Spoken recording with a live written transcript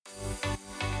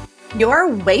You're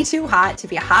way too hot to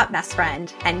be a hot mess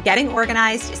friend, and getting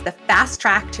organized is the fast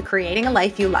track to creating a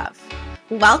life you love.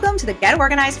 Welcome to the Get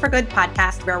Organized for Good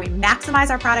podcast, where we maximize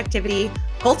our productivity,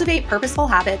 cultivate purposeful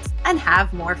habits, and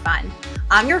have more fun.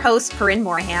 I'm your host, Corinne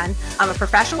Morahan. I'm a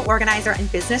professional organizer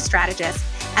and business strategist,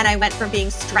 and I went from being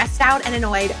stressed out and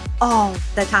annoyed all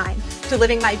the time to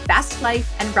living my best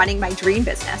life and running my dream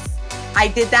business. I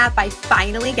did that by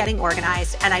finally getting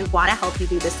organized, and I want to help you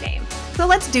do the same. So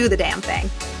let's do the damn thing.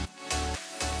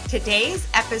 Today's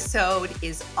episode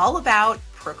is all about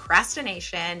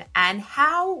procrastination and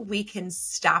how we can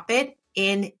stop it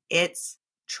in its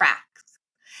tracks.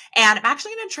 And I'm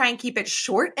actually going to try and keep it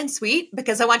short and sweet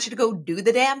because I want you to go do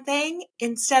the damn thing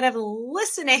instead of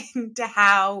listening to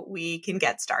how we can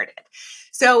get started.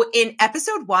 So in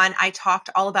episode 1, I talked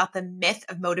all about the myth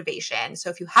of motivation. So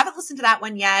if you haven't listened to that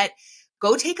one yet,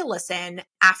 go take a listen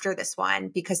after this one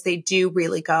because they do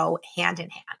really go hand in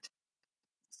hand.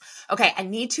 Okay, I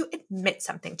need to admit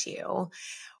something to you.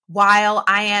 While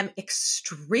I am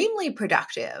extremely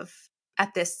productive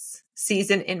at this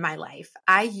season in my life,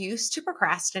 I used to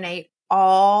procrastinate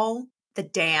all the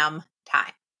damn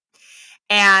time.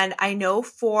 And I know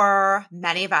for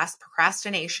many of us,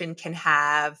 procrastination can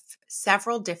have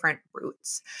several different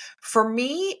roots. For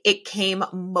me, it came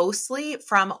mostly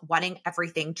from wanting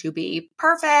everything to be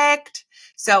perfect.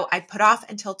 So I put off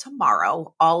until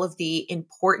tomorrow all of the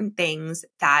important things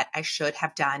that I should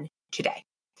have done today.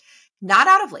 Not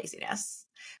out of laziness,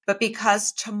 but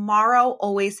because tomorrow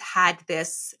always had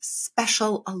this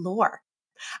special allure.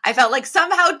 I felt like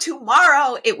somehow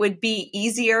tomorrow it would be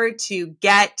easier to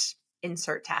get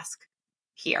insert task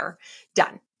here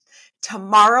done.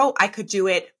 Tomorrow I could do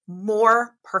it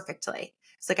more perfectly.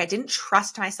 It's like I didn't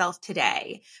trust myself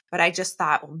today, but I just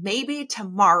thought, well, maybe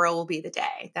tomorrow will be the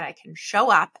day that I can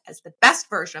show up as the best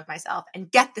version of myself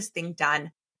and get this thing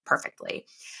done perfectly.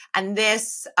 And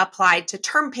this applied to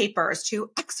term papers, to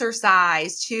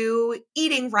exercise, to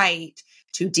eating right,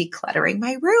 to decluttering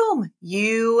my room,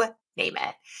 you name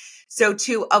it. So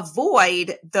to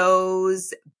avoid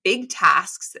those big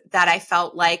tasks that I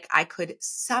felt like I could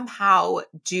somehow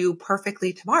do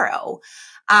perfectly tomorrow,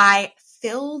 I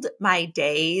filled my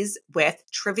days with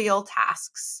trivial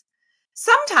tasks.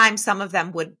 Sometimes some of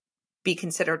them would be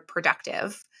considered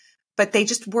productive, but they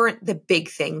just weren't the big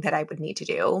thing that I would need to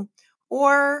do,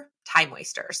 or time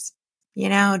wasters,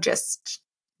 just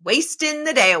wasting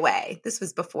the day away. This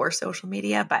was before social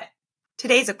media, but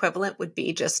today's equivalent would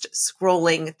be just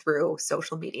scrolling through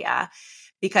social media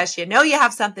because you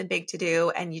have something big to do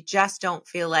and you just don't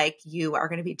feel like you are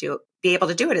going to be able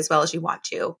to do it as well as you want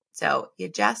to. So you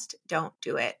just don't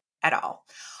do it at all.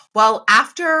 Well,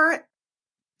 after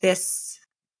this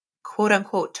quote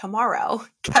unquote tomorrow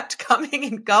kept coming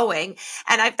and going,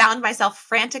 and I found myself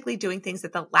frantically doing things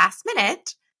at the last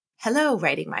minute. Hello,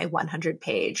 writing my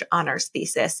 100-page honors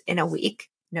thesis in a week.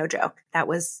 No joke. That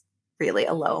was really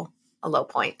a low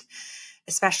point,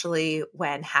 especially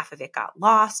when half of it got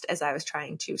lost as I was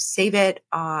trying to save it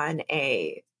on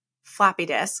a floppy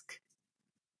disk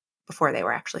before they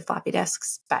were actually floppy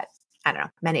disks. But I don't know,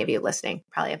 many of you listening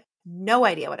probably have no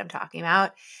idea what I'm talking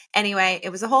about. Anyway, it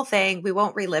was a whole thing. We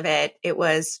won't relive it. It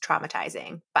was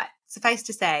traumatizing, but suffice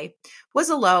to say,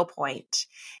 was a low point.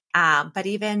 But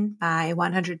even my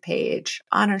 100-page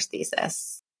honors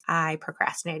thesis, I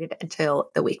procrastinated until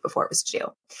the week before it was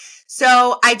due.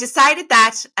 So I decided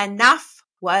that enough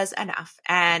was enough,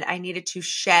 and I needed to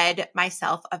shed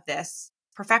myself of this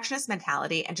perfectionist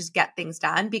mentality and just get things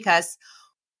done, because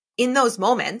in those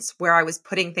moments where I was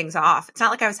putting things off, it's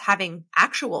not like I was having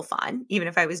actual fun, even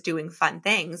if I was doing fun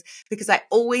things, because I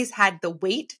always had the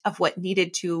weight of what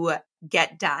needed to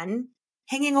get done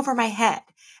hanging over my head.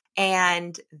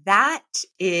 And that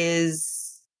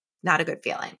is not a good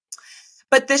feeling.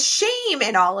 But the shame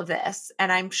in all of this,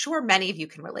 and I'm sure many of you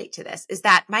can relate to this, is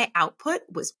that my output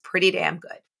was pretty damn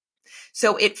good.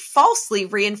 So it falsely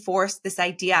reinforced this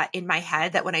idea in my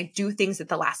head that when I do things at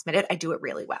the last minute, I do it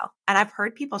really well. And I've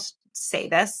heard people say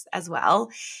this as well.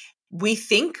 We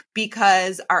think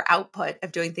because our output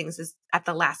of doing things at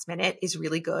the last minute is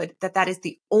really good, that is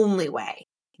the only way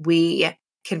we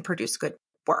can produce good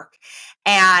work.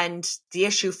 And the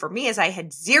issue for me is I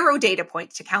had zero data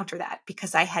points to counter that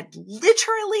because I had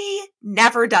literally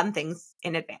never done things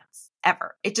in advance,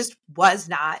 ever. It just was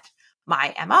not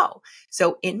my MO.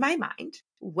 So in my mind,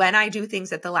 when I do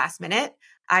things at the last minute,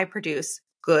 I produce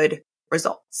good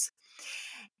results.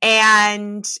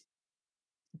 And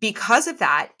because of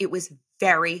that, it was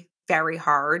very, very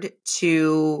hard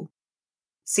to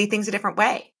see things a different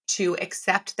way, to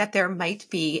accept that there might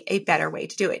be a better way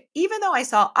to do it. Even though I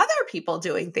saw other people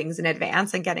doing things in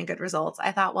advance and getting good results,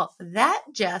 I thought, well, that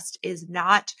just is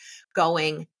not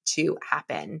going to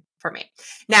happen for me.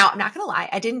 Now, I'm not going to lie,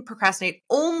 I didn't procrastinate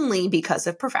only because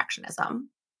of perfectionism.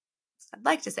 I'd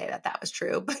like to say that that was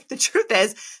true, but the truth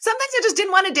is sometimes I just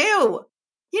didn't want to do,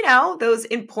 those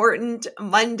important,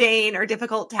 mundane, or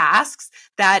difficult tasks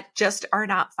that just are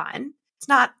not fun. It's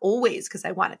not always because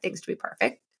I wanted things to be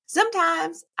perfect.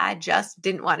 Sometimes I just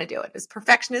didn't want to do it. It was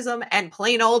perfectionism and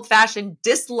plain old fashioned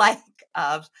dislike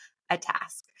of a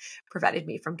task prevented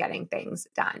me from getting things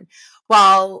done.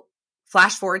 Well,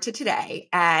 flash forward to today,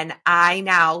 and I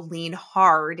now lean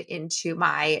hard into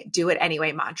my do it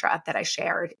anyway mantra that I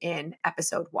shared in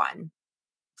episode 1.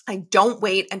 I don't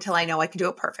wait until I know I can do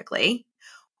it perfectly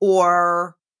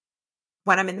or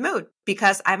when I'm in the mood,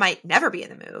 because I might never be in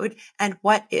the mood. And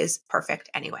what is perfect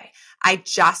anyway? I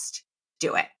just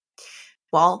do it.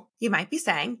 Well, you might be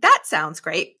saying, that sounds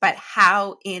great, but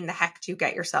how in the heck do you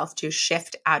get yourself to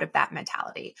shift out of that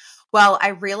mentality? Well, I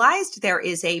realized there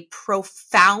is a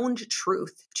profound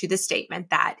truth to the statement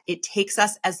that it takes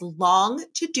us as long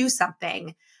to do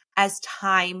something as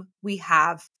time we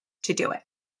have to do it.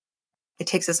 It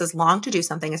takes us as long to do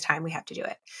something as time we have to do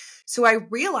it. So I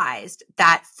realized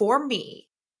that for me,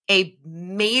 a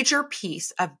major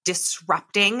piece of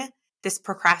disrupting this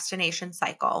procrastination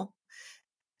cycle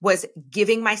was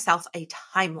giving myself a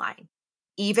timeline,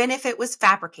 even if it was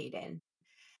fabricated,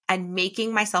 and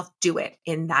making myself do it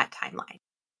in that timeline.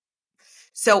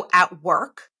 So at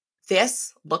work,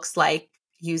 this looks like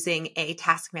using a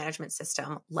task management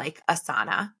system like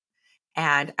Asana.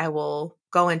 And I will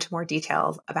go into more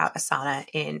details about Asana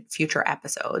in future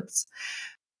episodes.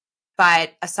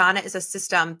 But Asana is a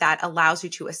system that allows you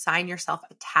to assign yourself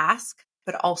a task,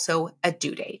 but also a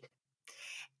due date.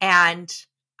 And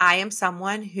I am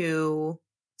someone who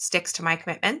sticks to my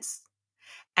commitments.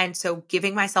 And so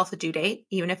giving myself a due date,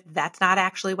 even if that's not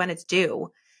actually when it's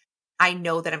due, I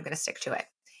know that I'm going to stick to it.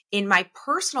 In my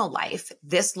personal life,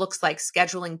 this looks like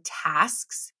scheduling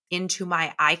tasks into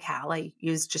my iCal. I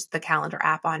use just the calendar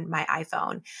app on my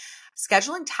iPhone.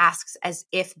 Scheduling tasks as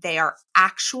if they are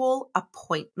actual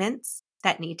appointments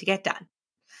that need to get done.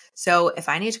 So if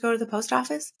I need to go to the post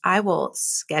office, I will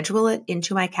schedule it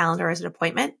into my calendar as an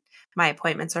appointment. My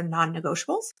appointments are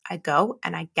non-negotiables. I go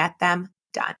and I get them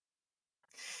done.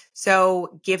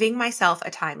 So giving myself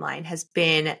a timeline has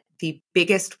been the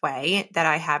biggest way that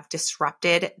I have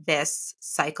disrupted this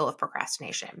cycle of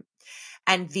procrastination.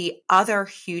 And the other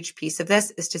huge piece of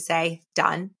this is to say,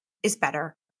 done is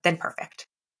better than perfect.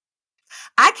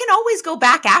 I can always go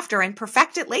back after and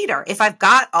perfect it later. If I've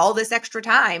got all this extra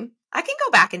time, I can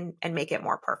go back and make it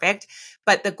more perfect.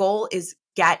 But the goal is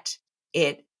get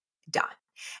it done.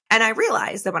 And I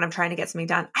realize that when I'm trying to get something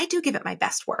done, I do give it my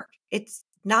best work. It's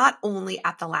not only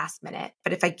at the last minute,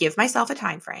 but if I give myself a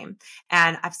time frame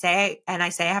and I say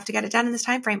I have to get it done in this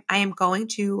time frame, I am going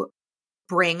to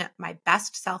bring my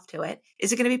best self to it.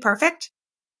 Is it going to be perfect?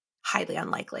 Highly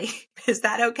unlikely. Is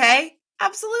that okay?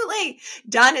 Absolutely.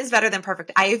 Done is better than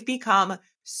perfect. I have become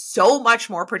so much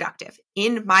more productive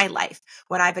in my life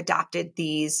when I've adopted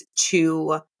these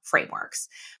two frameworks,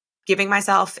 giving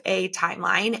myself a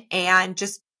timeline and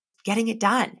just getting it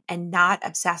done and not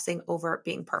obsessing over it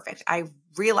being perfect. I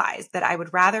realized that I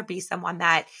would rather be someone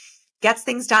that gets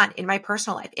things done in my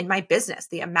personal life, in my business,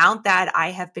 the amount that I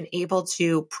have been able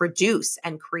to produce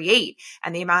and create,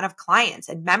 and the amount of clients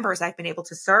and members I've been able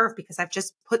to serve because I've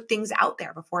just put things out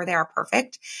there before they are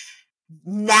perfect.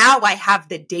 Now I have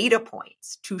the data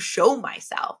points to show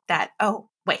myself that, oh,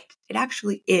 wait, it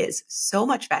actually is so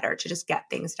much better to just get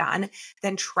things done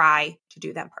than try to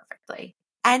do them perfectly.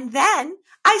 And then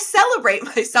I celebrate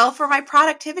myself for my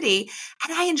productivity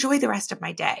and I enjoy the rest of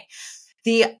my day.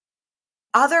 The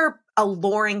other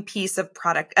alluring piece of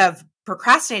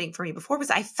procrastinating for me before was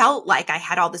I felt like I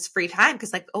had all this free time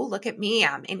because like, oh, look at me.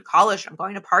 I'm in college. I'm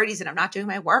going to parties and I'm not doing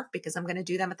my work because I'm going to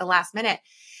do them at the last minute.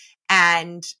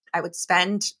 And I would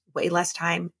spend way less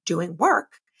time doing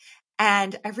work.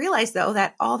 And I realized though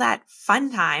that all that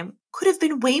fun time could have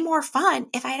been way more fun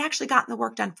if I had actually gotten the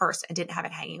work done first and didn't have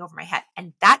it hanging over my head.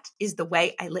 And that is the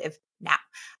way I live now.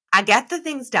 I get the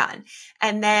things done.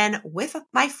 And then with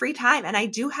my free time, and I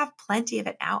do have plenty of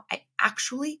it now, I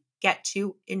actually get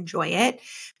to enjoy it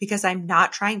because I'm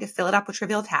not trying to fill it up with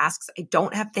trivial tasks. I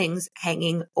don't have things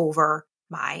hanging over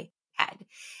my head.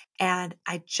 And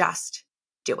I just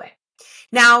do it.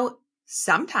 Now,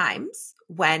 sometimes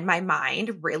when my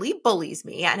mind really bullies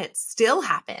me, and it still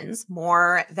happens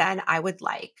more than I would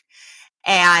like,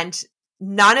 and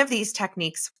none of these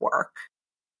techniques work,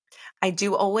 I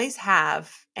do always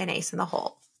have an ace in the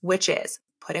hole, which is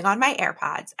putting on my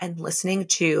AirPods and listening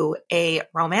to a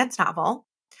romance novel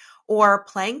or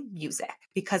playing music,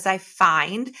 because I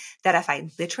find that if I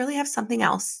literally have something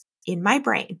else in my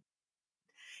brain,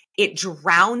 it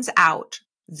drowns out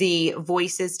the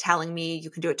voices telling me you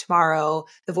can do it tomorrow,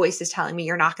 the voices telling me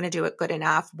you're not going to do it good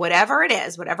enough, whatever it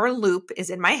is, whatever loop is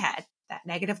in my head, that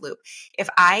negative loop. If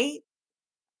I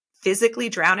physically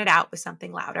drown it out with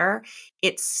something louder,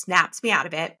 it snaps me out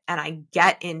of it and I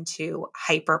get into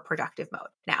hyper productive mode.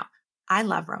 Now, I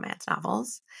love romance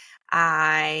novels.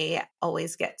 I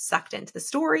always get sucked into the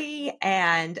story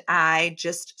and I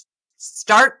just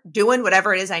start doing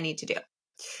whatever it is I need to do.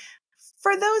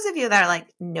 For those of you that are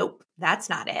like, nope, that's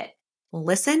not it,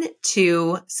 listen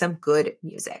to some good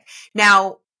music.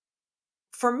 Now,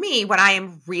 for me, when I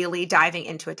am really diving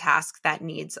into a task that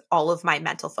needs all of my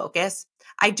mental focus,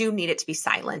 I do need it to be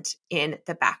silent in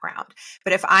the background.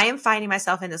 But if I am finding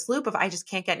myself in this loop of I just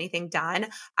can't get anything done,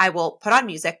 I will put on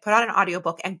music, put on an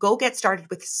audiobook, and go get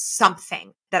started with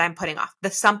something that I'm putting off,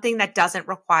 the something that doesn't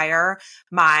require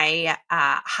my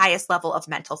highest level of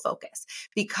mental focus,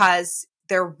 because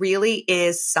there really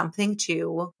is something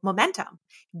to momentum.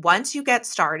 Once you get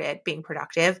started being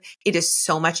productive, it is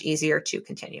so much easier to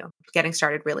continue. Getting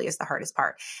started really is the hardest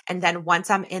part. And then once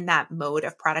I'm in that mode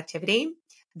of productivity,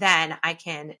 then I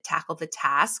can tackle the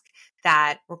task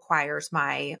that requires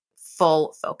my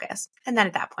full focus. And then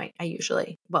at that point, I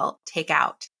usually will take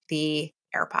out the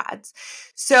AirPods.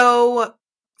 So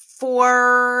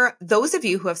for those of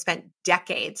you who have spent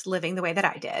decades living the way that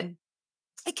I did,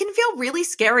 it can feel really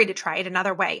scary to try it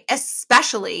another way,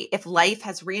 especially if life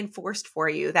has reinforced for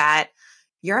you that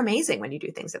you're amazing when you do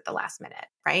things at the last minute,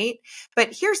 right?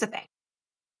 But here's the thing.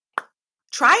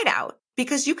 Try it out,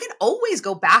 because you can always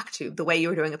go back to the way you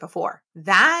were doing it before.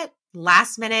 That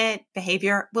last minute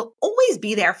behavior will always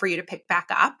be there for you to pick back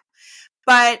up,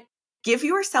 but give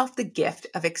yourself the gift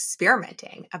of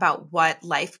experimenting about what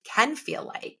life can feel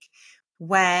like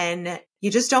when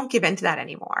you just don't give in to that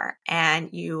anymore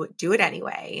and you do it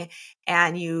anyway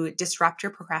and you disrupt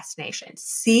your procrastination.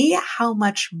 See how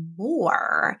much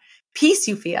more peace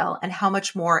you feel and how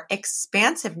much more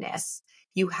expansiveness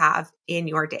you have in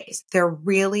your days. There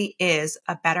really is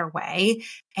a better way,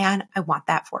 and I want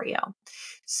that for you.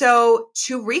 So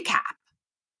to recap,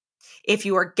 if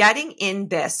you are getting in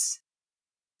this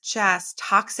just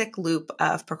toxic loop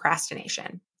of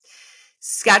procrastination,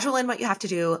 schedule in what you have to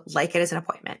do like it is an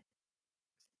appointment.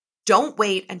 Don't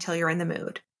wait until you're in the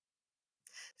mood.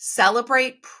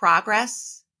 Celebrate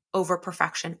progress over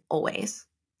perfection always.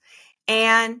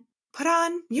 And put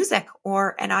on music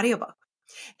or an audiobook.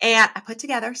 And I put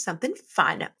together something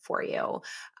fun for you.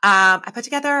 I put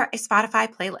together a Spotify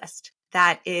playlist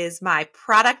that is my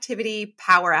productivity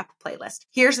power up playlist.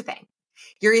 Here's the thing.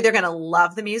 You're either going to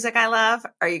love the music I love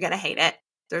or you're going to hate it.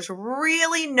 There's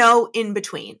really no in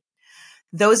between.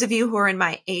 Those of you who are in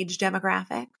my age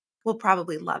demographic will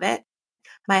probably love it.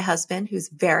 My husband, who's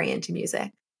very into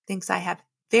music, thinks I have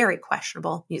very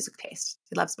questionable music taste.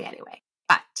 He loves me anyway.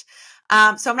 But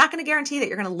so I'm not going to guarantee that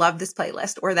you're going to love this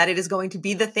playlist or that it is going to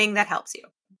be the thing that helps you.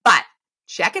 But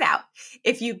check it out.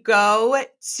 If you go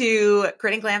to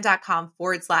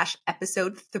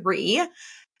gritandglam.com/episode 3,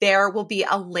 there will be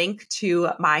a link to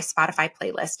my Spotify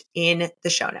playlist in the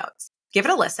show notes. Give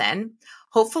it a listen.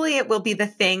 Hopefully it will be the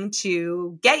thing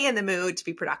to get you in the mood to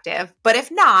be productive. But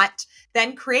if not,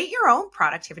 then create your own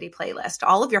productivity playlist.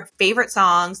 All of your favorite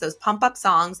songs, those pump up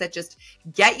songs that just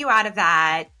get you out of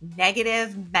that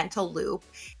negative mental loop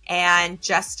and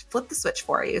just flip the switch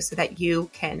for you so that you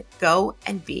can go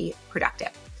and be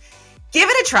productive. Give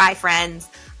it a try, friends.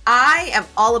 I am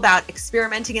all about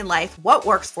experimenting in life, what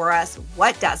works for us,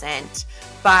 what doesn't.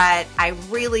 But I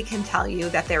really can tell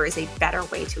you that there is a better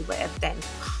way to live than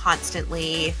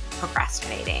constantly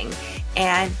procrastinating.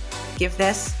 And give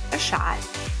this a shot.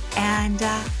 And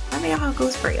let me know how it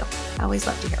goes for you. I always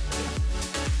love to hear from you.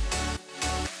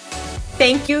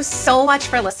 Thank you so much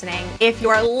for listening. If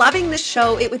you're loving this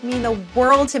show, it would mean the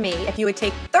world to me if you would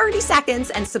take 30 seconds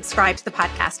and subscribe to the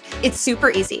podcast. It's super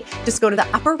easy. Just go to the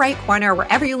upper right corner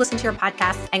wherever you listen to your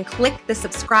podcast and click the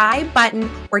subscribe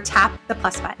button or tap the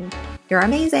plus button. You're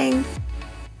amazing.